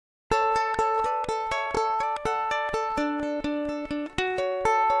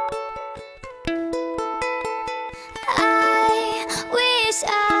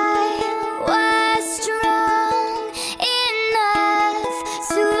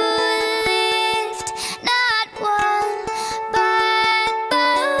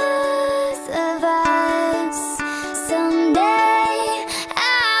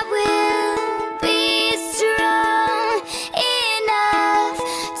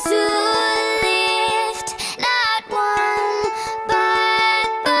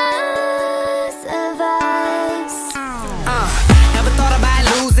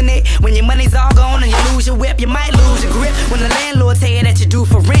you might lose your grip when the landlord tell you that you're due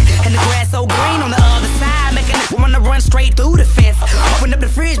for rent. And the grass so green on the other side, making it wanna run straight through the fence. Open up the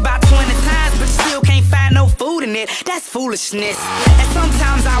fridge about 20 times, but you still can't find no food in it. That's foolishness. And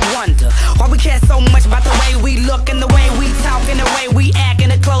sometimes I wonder why we care so much about the way we look and the way we talk and the way we act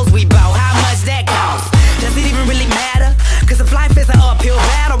and the clothes we bought. How much that costs? Does it even really matter? Cause if life is an uphill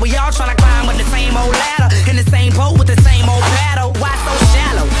battle, we all tryna climb with the same old ladder, in the same boat with the same old paddle. Why so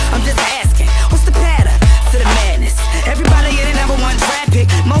shallow? I'm just asking, what's the pattern to the madness? Everybody in the #1 draft pick.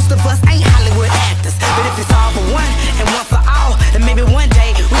 Most of us ain't Hollywood actors, but if it's all for one and one for all, then maybe one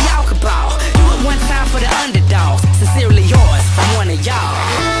day we all could ball. Do it one time for the underdogs. Sincerely yours from one of y'all.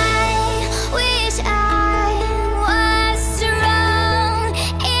 I wish I was strong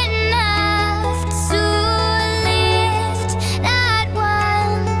enough to lift that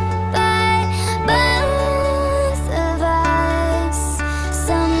one, but both of us.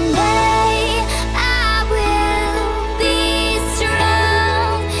 Someday I will be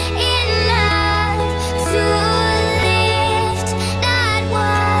strong enough to lift that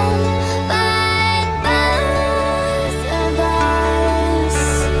one, but both of us.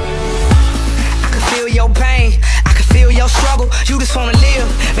 I can feel your pain, I can feel your struggle. You just wanna live,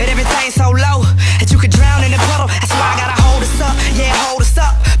 but everything's so low that you could drown in the puddle. That's why I gotta hold us up, yeah, hold us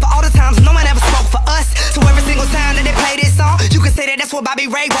up. For all the times no one ever spoke for us, so every single time that they play this song, you can say that that's what Bobby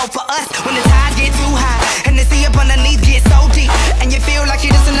Ray wrote for us. When the tides get too high and the sea up underneath gets so deep, and you feel like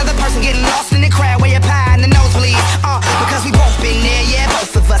you're just another person getting lost in the crowd where your pie and the nosebleed. Because we both been there, yeah,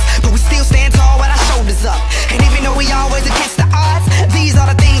 both of us, but we still stand tall with our shoulders up. And even though we always against the odds, these are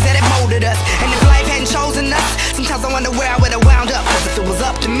the things that have molded us. And if life hadn't chosen us, sometimes I wonder where I would have wound up. Cause if it was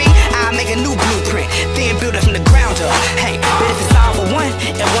up to me, I'd make a new blueprint, then build it from the ground up. Hey, but if it's all for one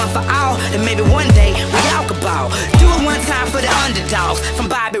and one for all, then maybe one day we all could ball. Do it one time for the underdogs, from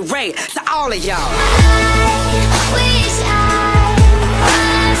Bobby Ray to all of y'all.